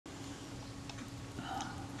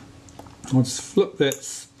I'll just flip that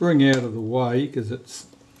spring out of the way because it's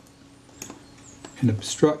an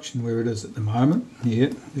obstruction where it is at the moment.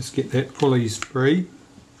 Yeah, just get that pulleys free.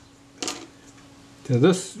 To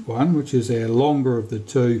this one, which is our longer of the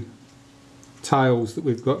two tails that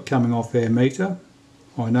we've got coming off our meter,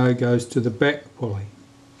 I know goes to the back pulley.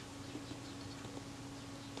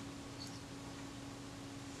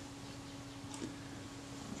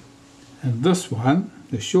 And this one,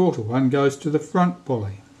 the shorter one, goes to the front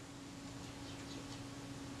pulley.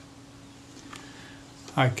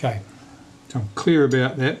 Okay, so I'm clear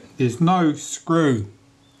about that. There's no screw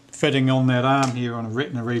fitting on that arm here on a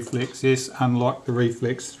Retina Reflex S, unlike the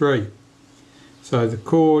Reflex 3. So the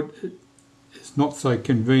cord is not so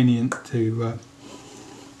convenient to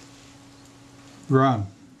run.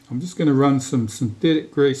 I'm just going to run some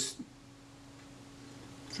synthetic grease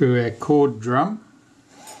through our cord drum.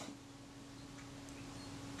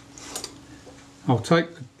 I'll take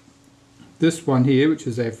this one here, which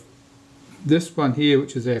is our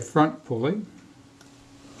front pulley.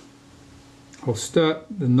 I'll start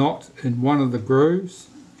the knot in one of the grooves.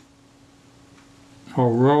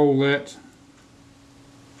 I'll roll that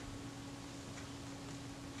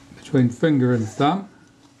between finger and thumb,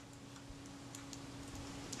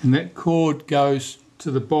 and that cord goes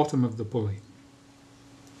to the bottom of the pulley.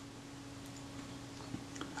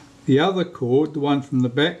 The other cord, the one from the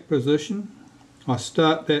back position, I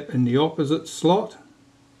start that in the opposite slot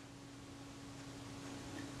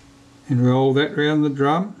and roll that round the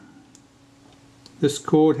drum. This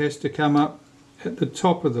cord has to come up at the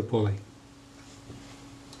top of the pulley.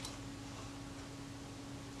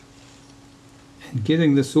 And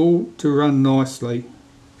getting this all to run nicely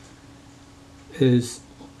is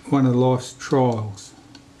one of life's trials.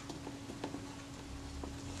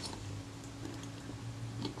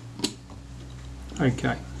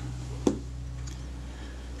 Okay.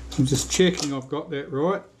 I'm just checking I've got that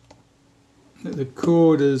right. That the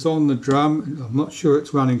cord is on the drum. I'm not sure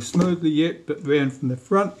it's running smoothly yet, but round from the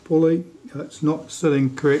front pulley, it's not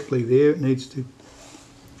sitting correctly there. It needs to.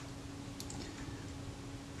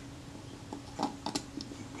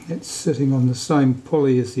 It's sitting on the same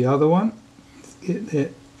pulley as the other one. Let's get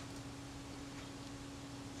that.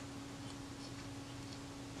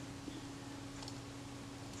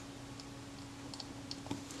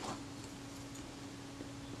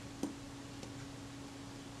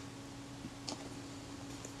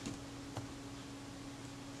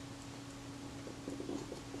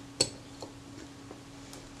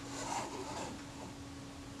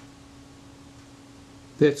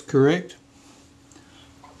 That's correct.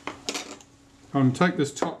 I'm going to take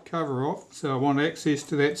this top cover off, so I want access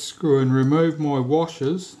to that screw and remove my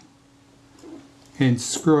washers and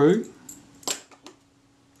screw,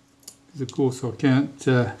 because of course I can't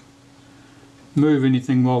move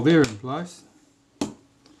anything while they're in place.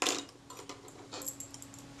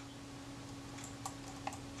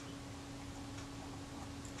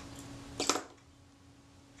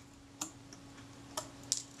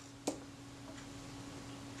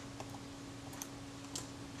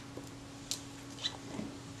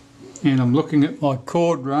 And I'm looking at my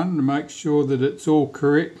cord run to make sure that it's all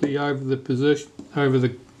correctly over the position, over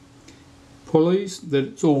the pulleys, that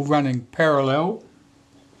it's all running parallel,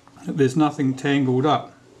 that there's nothing tangled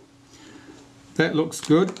up. That looks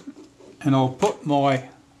good, and I'll put my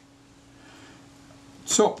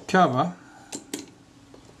top cover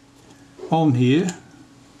on here.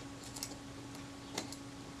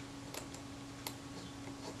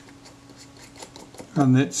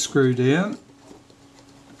 Run that screw down.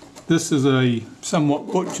 This is a somewhat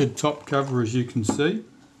butchered top cover, as you can see.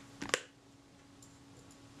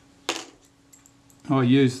 I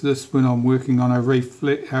use this when I'm working on a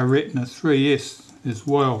Retina 3S as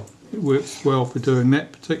well. It works well for doing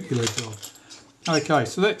that particular job. Okay,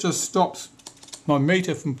 so that just stops my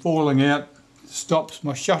meter from falling out, stops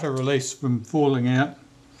my shutter release from falling out.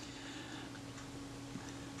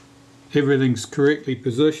 Everything's correctly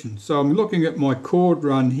positioned. So I'm looking at my cord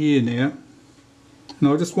run here now. And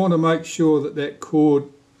I just want to make sure that that cord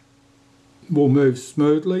will move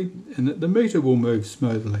smoothly and that the meter will move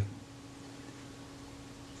smoothly.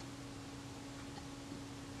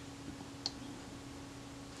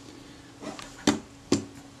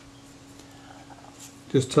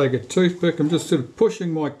 Just take a toothpick, I'm just sort of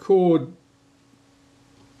pushing my cord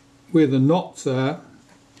where the knots are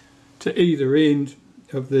to either end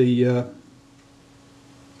of the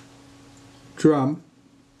drum,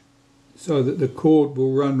 so that the cord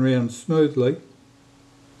will run round smoothly.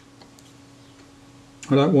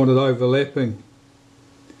 I don't want it overlapping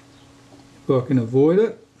if I can avoid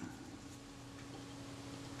it.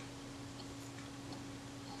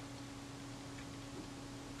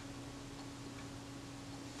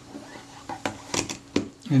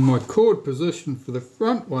 And my cord position for the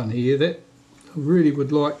front one here, that I really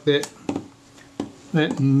would like that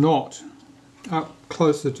knot up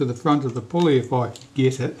closer to the front of the pulley if I could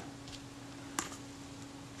get it.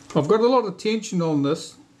 I've got a lot of tension on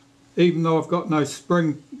this, even though I've got no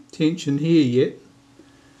spring tension here yet.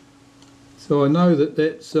 So I know that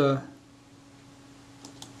that's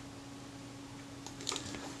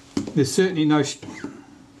there's certainly no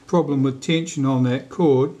problem with tension on that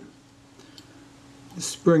cord. The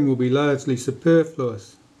spring will be largely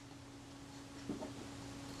superfluous.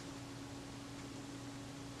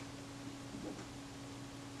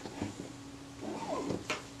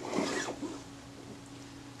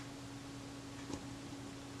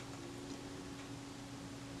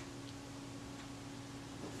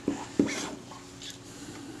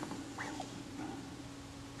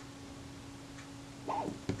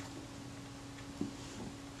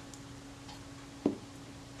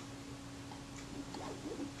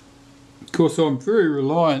 Of course, I'm very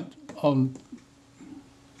reliant on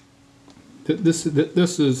that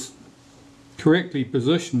this is correctly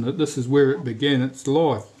positioned, that this is where it began its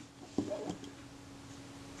life.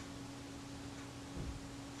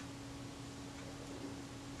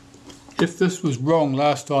 If this was wrong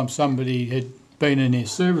last time somebody had been in there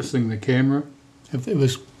servicing the camera, if it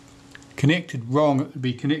was connected wrong, it would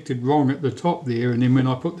be connected wrong at the top there, and then when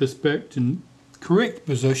I put this back to correct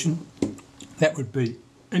position, that would be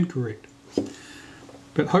incorrect.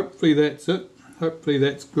 But hopefully that's it. Hopefully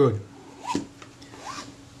that's good.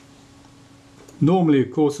 Normally,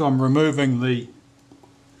 of course, I'm removing the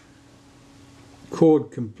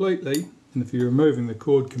cord completely, and if you're removing the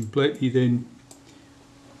cord completely, then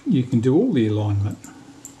you can do all the alignment.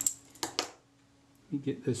 You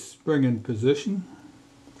get this spring in position.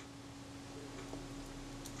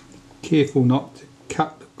 Careful not to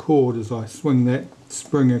cut the cord as I swing that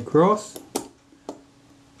spring across.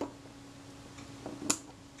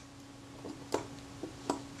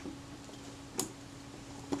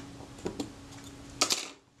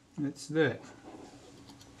 That's that.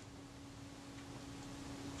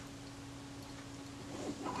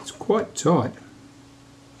 It's quite tight.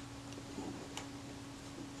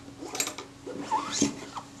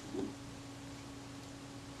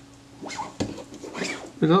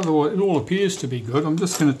 But otherwise it all appears to be good. I'm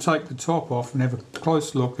just going to take the top off and have a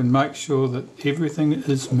close look and make sure that everything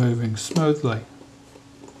is moving smoothly.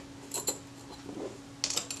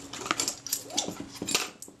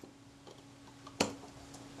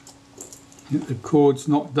 The cord's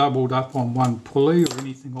not doubled up on one pulley or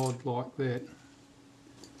anything odd like that.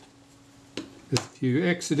 If you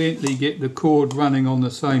accidentally get the cord running on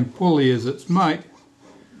the same pulley as its mate,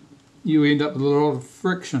 you end up with a lot of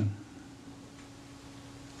friction.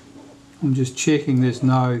 I'm just checking there's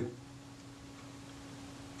no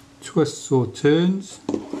twists or turns.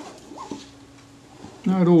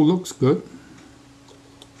 No, it all looks good.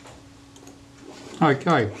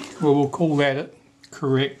 Okay, well, we'll call that it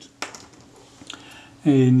correct.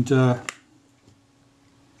 And I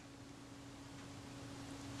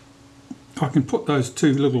can put those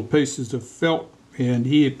two little pieces of felt around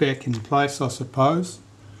here back in place, I suppose.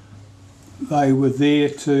 They were there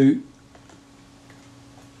to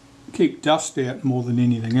keep dust out more than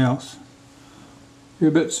anything else. They're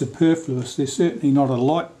a bit superfluous. They're certainly not a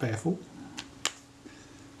light baffle.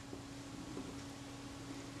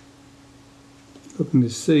 Looking to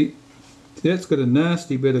see, that's got a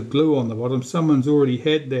nasty bit of glue on the bottom. Someone's already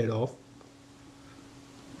had that off.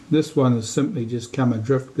 This one has simply just come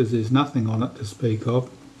adrift because there's nothing on it to speak of.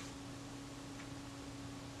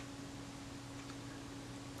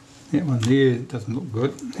 That one there doesn't look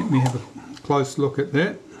good. Let me have a close look at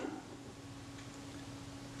that.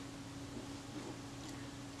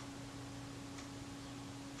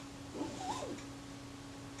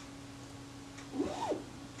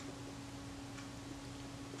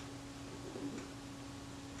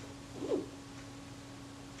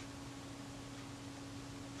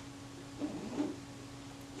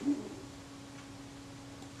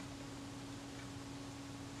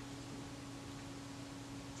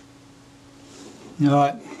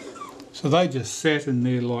 Right, so they just sat in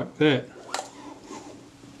there like that.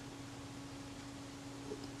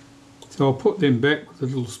 So I'll put them back with a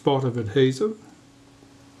little spot of adhesive.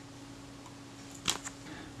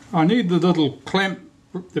 I need the little clamp,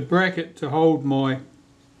 the bracket to hold my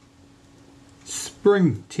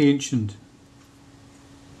spring tensioned.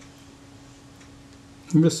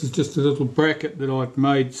 And this is just a little bracket that I've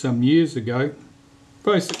made some years ago.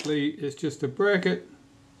 Basically, it's just a bracket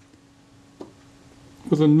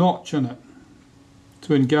with a notch in it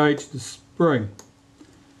to engage the spring,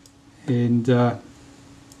 and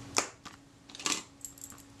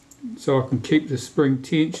so I can keep the spring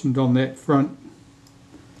tensioned on that front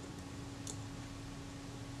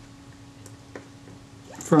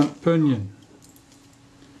pinion.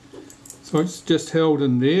 So it's just held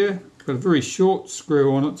in there, got a very short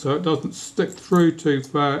screw on it so it doesn't stick through too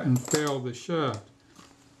far and foul the shaft.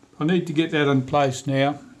 I need to get that in place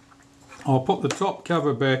now. I'll put the top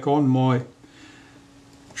cover back on, my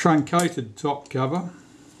truncated top cover,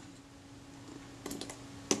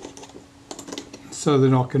 so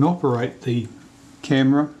that I can operate the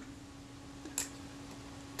camera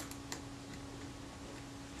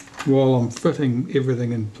while I'm fitting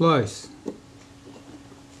everything in place.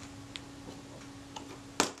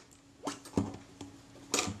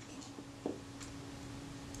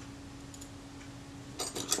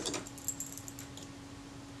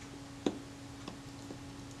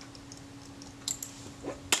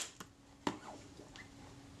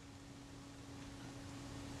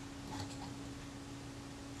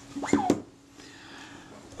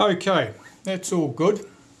 Okay, that's all good.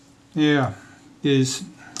 Yeah, there's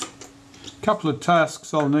a couple of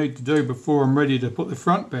tasks I'll need to do before I'm ready to put the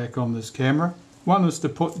front back on this camera. One is to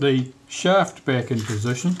put the shaft back in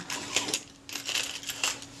position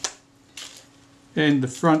and the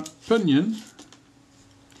front pinion,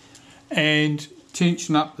 and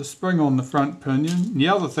tension up the spring on the front pinion. The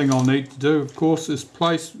other thing I'll need to do, of course, is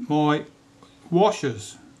place my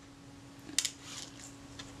washers.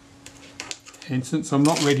 And since I'm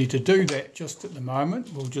not ready to do that just at the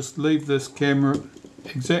moment, we'll just leave this camera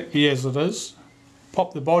exactly as it is,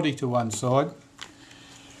 pop the body to one side,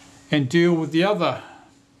 and deal with the other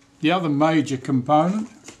major component,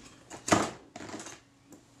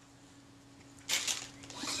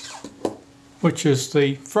 which is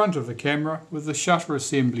the front of the camera with the shutter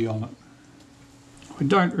assembly on it. I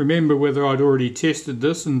don't remember whether I'd already tested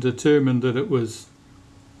this and determined that it was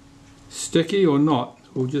sticky or not.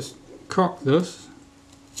 We'll just cock this.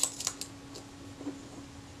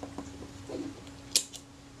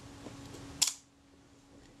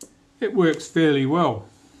 It works fairly well,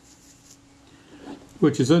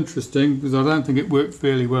 which is interesting because I don't think it worked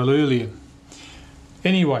fairly well earlier.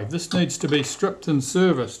 Anyway, this needs to be stripped and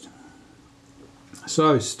serviced.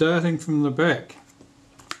 So starting from the back.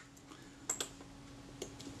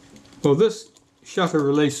 Well, this shutter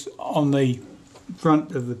release on the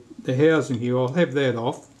front of the housing here, I'll have that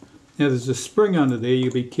off. Now there's a spring under there,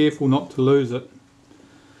 you'll be careful not to lose it.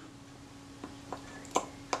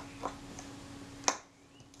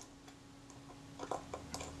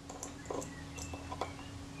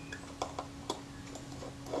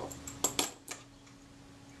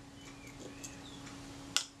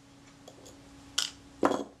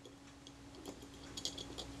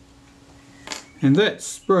 And that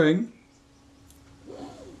spring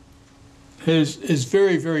is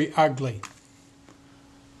very, very ugly.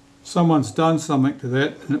 Someone's done something to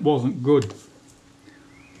that and it wasn't good.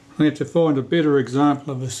 I have to find a better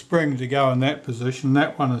example of a spring to go in that position.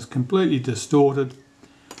 That one is completely distorted,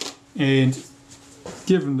 and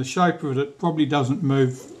given the shape of it, it probably doesn't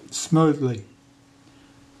move smoothly.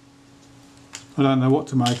 I don't know what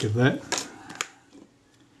to make of that.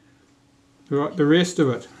 Right, the rest of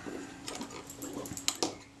it.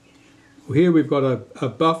 Well, here we've got a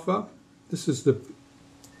buffer. This is the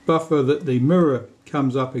buffer that the mirror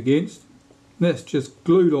comes up against. That's just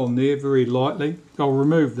glued on there very lightly. I'll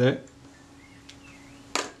remove that.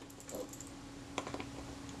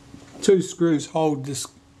 2 screws hold this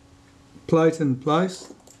plate in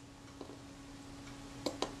place.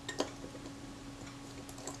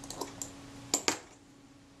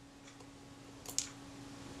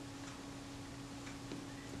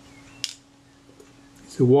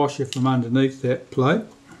 There's a washer from underneath that plate.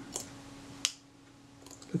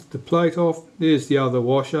 Lift the plate off. There's the other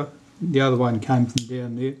washer. The other one came from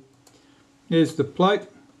down there. There's the plate.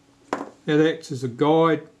 It acts as a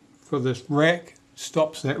guide for this rack.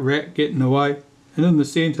 Stops that rack getting away. And in the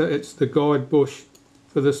centre it's the guide bush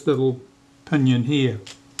for this little pinion here.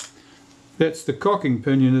 That's the cocking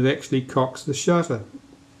pinion that actually cocks the shutter.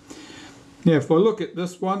 Now if I look at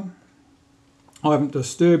this one, I haven't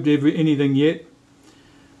disturbed anything yet.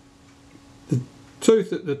 The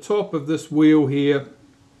tooth at the top of this wheel here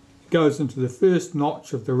goes into the first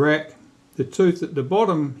notch of the rack. The tooth at the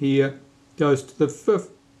bottom here goes to the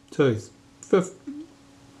fifth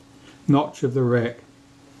notch of the rack.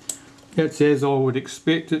 That's as I would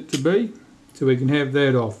expect it to be, so we can have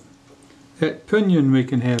that off. That pinion we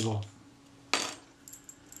can have off.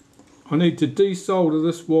 I need to desolder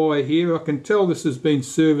this wire here. I can tell this has been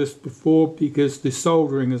serviced before because the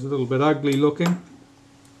soldering is a little bit ugly looking.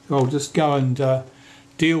 So I'll just go and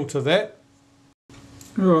deal to that.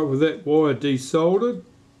 Alright, with that wire desoldered,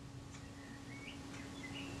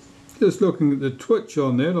 Just looking at the twitch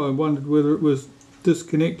on that, I wondered whether it was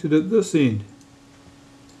disconnected at this end.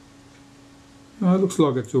 Oh, it looks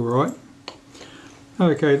like it's alright.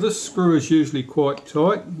 Okay, this screw is usually quite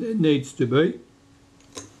tight. It needs to be.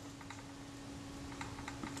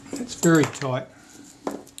 It's very tight.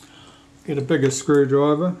 Get a bigger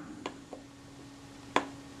screwdriver.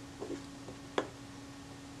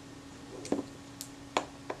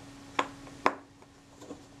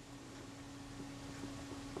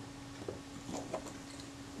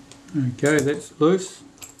 Okay, that's loose.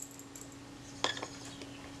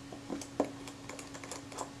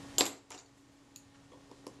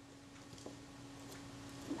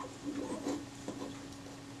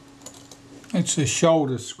 It's a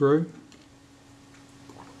shoulder screw.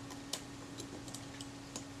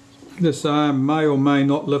 This arm may or may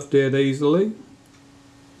not lift out easily.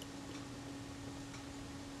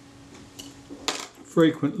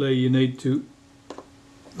 Frequently you need to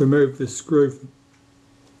remove the screw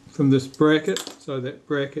from this bracket so that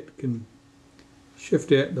bracket can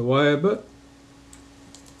shift out the way a bit.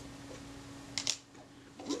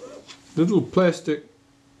 Little plastic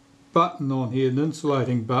button on here, an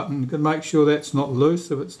insulating button. You can make sure that's not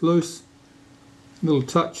loose. If it's loose, a little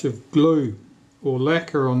touch of glue or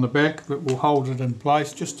lacquer on the back of it will hold it in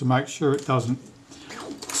place, just to make sure it doesn't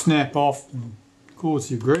snap off and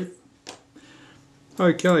cause you grief.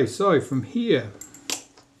 Okay, so from here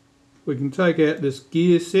we can take out this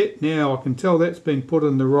gear set. Now I can tell that's been put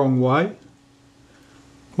in the wrong way.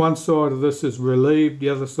 One side of this is relieved, the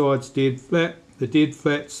other side's dead flat. The dead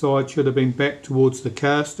flat side should have been back towards the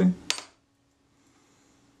casting.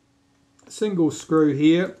 Single screw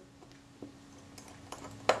here.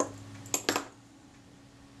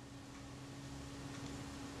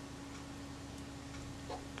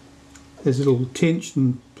 There's a little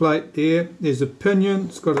tension plate there. There's a pinion.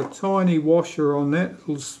 It's got a tiny washer on that,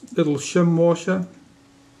 little shim washer.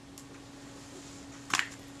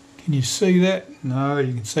 Can you see that? No,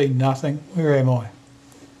 you can see nothing. Where am I?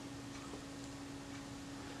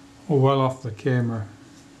 Oh, well off the camera.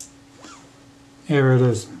 There it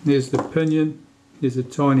is. There's the pinion. There's a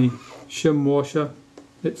tiny shim washer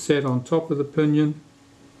that sat on top of the pinion.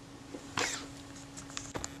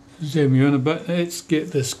 Zoom you in a bit. Let's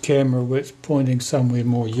get this camera where it's pointing somewhere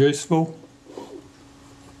more useful.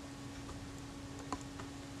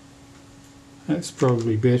 That's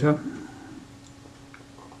probably better.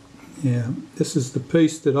 Yeah, this is the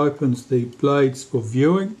piece that opens the blades for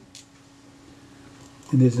viewing.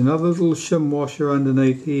 And there's another little shim washer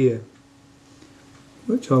underneath here,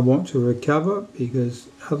 which I want to recover because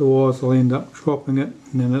otherwise I'll end up dropping it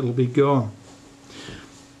and then it'll be gone.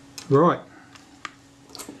 Right.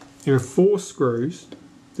 There are 4 screws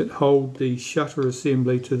that hold the shutter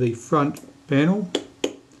assembly to the front panel.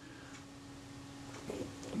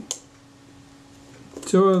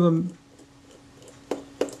 2 of them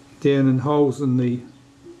down in holes in the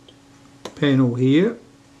panel here.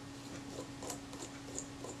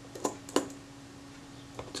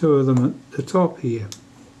 2 of them at the top here.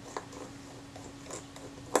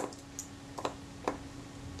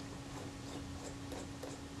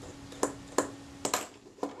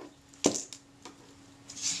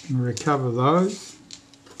 And recover those.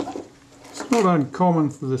 It's not uncommon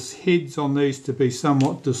for the heads on these to be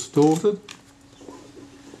somewhat distorted.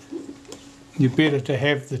 You're better to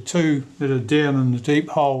have the 2 that are down in the deep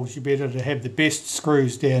holes, you're better to have the best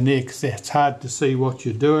screws down there because it's hard to see what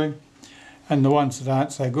you're doing. And the ones that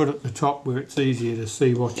aren't so good at the top where it's easier to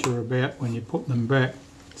see what you're about when you put them back.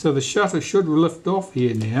 So the shutter should lift off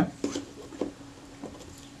here now.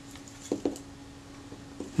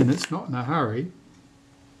 And it's not in a hurry.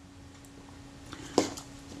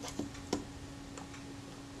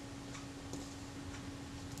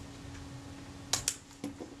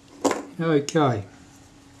 Okay,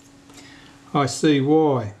 I see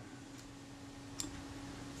why.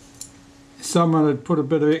 Someone had put a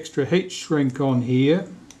bit of extra heat shrink on here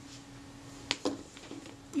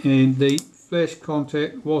and the flash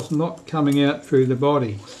contact was not coming out through the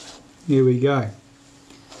body. Here we go.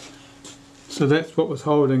 So that's what was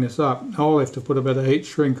holding us up. I'll have to put a bit of heat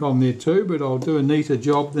shrink on there too, but I'll do a neater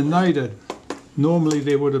job than they did. Normally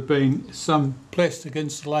there would have been some plastic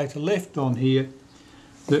insulator left on here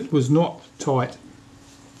that was not tight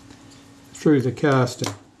through the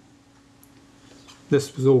casting.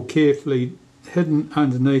 This was all carefully hidden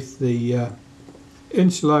underneath the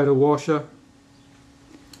insulator washer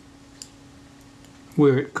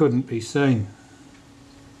where it couldn't be seen.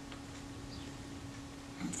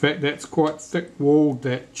 In fact, that's quite thick walled,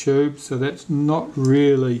 that tube, so that's not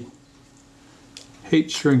really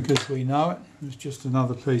heat shrink as we know it. It's just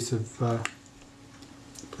another piece of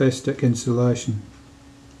plastic insulation.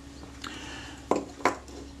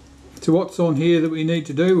 So what's on here that we need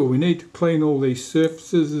to do? Well, we need to clean all these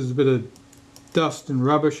surfaces. There's a bit of dust and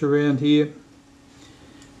rubbish around here.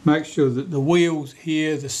 Make sure that the wheels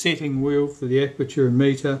here, the setting wheel for the aperture and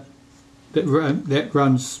meter, that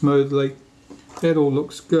runs smoothly. That all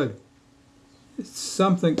looks good. It's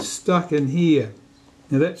something stuck in here.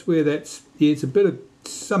 Now that's where it's a bit of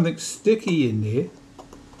something sticky in there.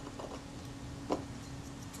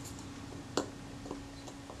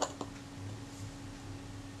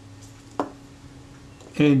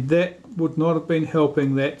 And that would not have been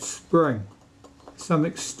helping that spring.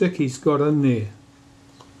 Something sticky's got in there.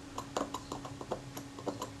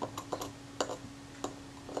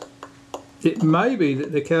 It may be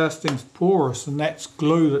that the casting's porous and that's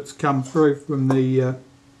glue that's come through from the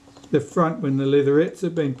front when the leatherettes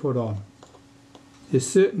have been put on. There's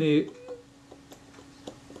certainly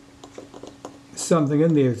something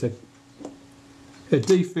in there. It's a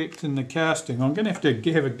defect in the casting. I'm going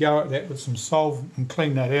to have a go at that with some solvent and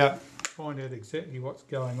clean that out, find out exactly what's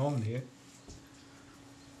going on there.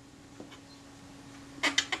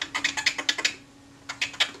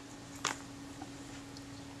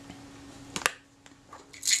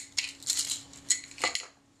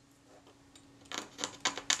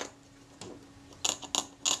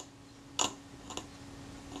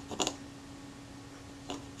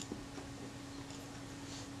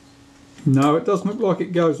 No, it doesn't look like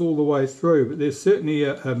it goes all the way through, but there's certainly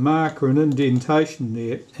a mark or an indentation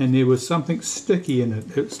there, and there was something sticky in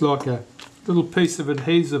it. It's like a little piece of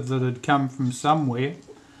adhesive that had come from somewhere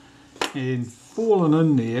and fallen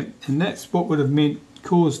in there, and that's what would have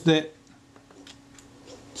caused that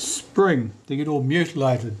spring to get all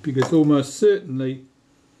mutilated, because almost certainly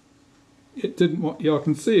it didn't want, I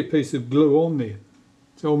can see a piece of glue on there,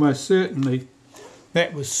 so almost certainly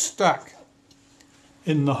that was stuck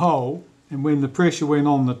in the hole. And when the pressure went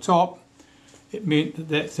on the top, it meant that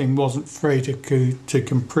that thing wasn't free to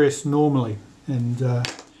compress normally, and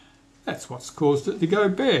that's what's caused it to go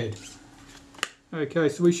bad. Okay,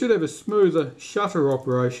 so we should have a smoother shutter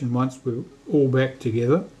operation once we're all back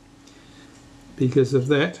together because of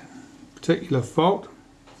that particular fault.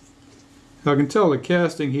 I can tell the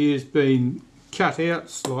casting here has been cut out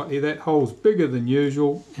slightly. That hole's bigger than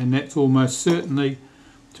usual, and that's almost certainly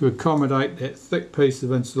to accommodate that thick piece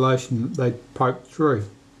of insulation that they poked through.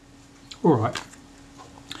 Alright,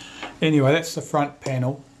 anyway, that's the front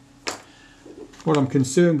panel. What I'm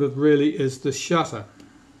concerned with really is the shutter.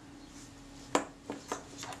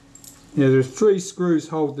 Now there's 3 screws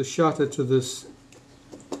hold the shutter to this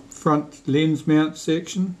front lens mount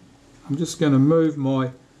section. I'm just going to move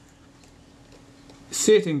my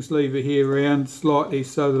settings lever here around slightly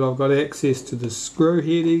so that I've got access to the screw head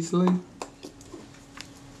easily.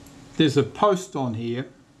 There's a post on here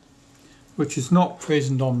which is not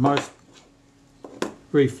present on most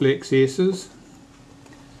Reflex S's,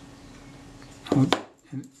 and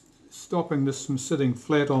it's stopping this from sitting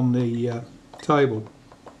flat on the table.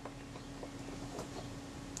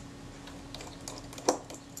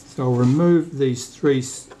 So I'll remove these 3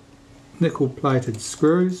 nickel plated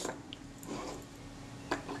screws.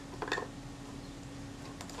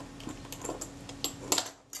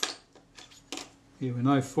 There were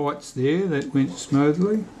no fights there, that went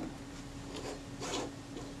smoothly.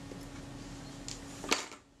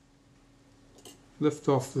 Lift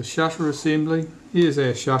off the shutter assembly. Here's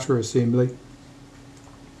our shutter assembly.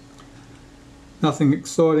 Nothing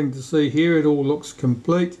exciting to see here, it all looks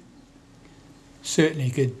complete.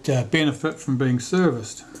 Certainly could benefit from being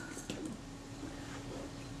serviced.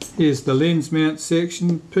 Here's the lens mount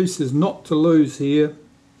section. Pieces not to lose here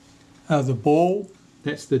are the ball.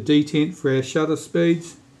 That's the detent for our shutter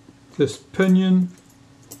speeds. This pinion,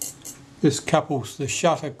 this couples the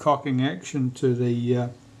shutter cocking action to the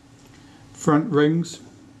front rings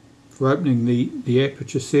for opening the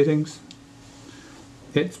aperture settings.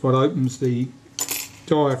 That's what opens the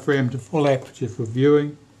diaphragm to full aperture for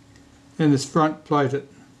viewing. And this front plate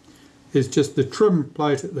is just the trim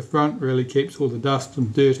plate at the front, really keeps all the dust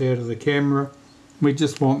and dirt out of the camera. We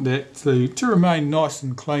just want that to remain nice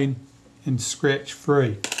and clean and scratch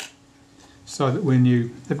free, so that when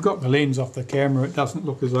you have got the lens off the camera it doesn't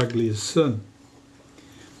look as ugly as sin.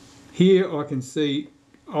 Here I can see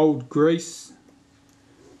old grease,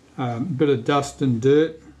 a bit of dust and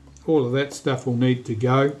dirt. All of that stuff will need to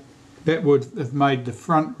go. That would have made the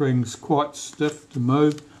front rings quite stiff to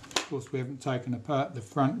move. Of course we haven't taken apart the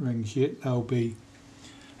front rings yet.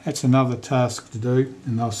 That's another task to do,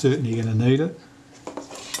 and they're certainly going to need it.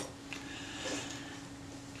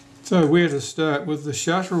 So where to start, with the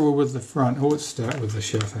shutter or with the front? Oh, let's start with the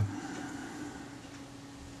shutter.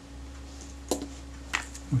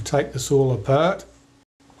 We'll take this all apart.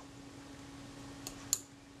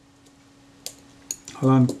 I'll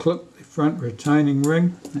unclip the front retaining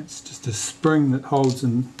ring. That's just a spring that holds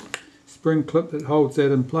spring clip that holds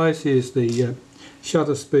that in place. Here's the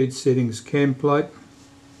shutter speed settings cam plate.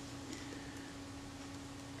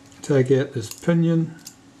 Take out this pinion.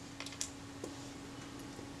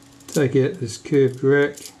 Take out this curved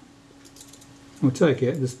rack. We'll take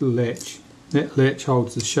out this latch. That latch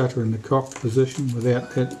holds the shutter in the cocked position.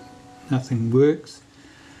 Without that, nothing works.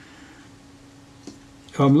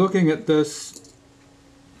 I'm looking at this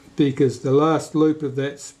because the last loop of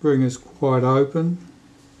that spring is quite open.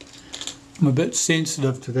 I'm a bit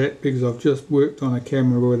sensitive to that because I've just worked on a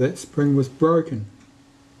camera where that spring was broken.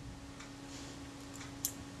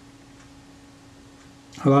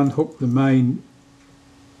 I'll unhook the main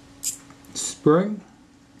spring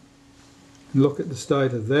and look at the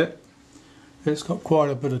state of that. That's got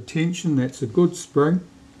quite a bit of tension. That's a good spring,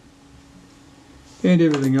 and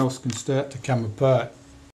everything else can start to come apart.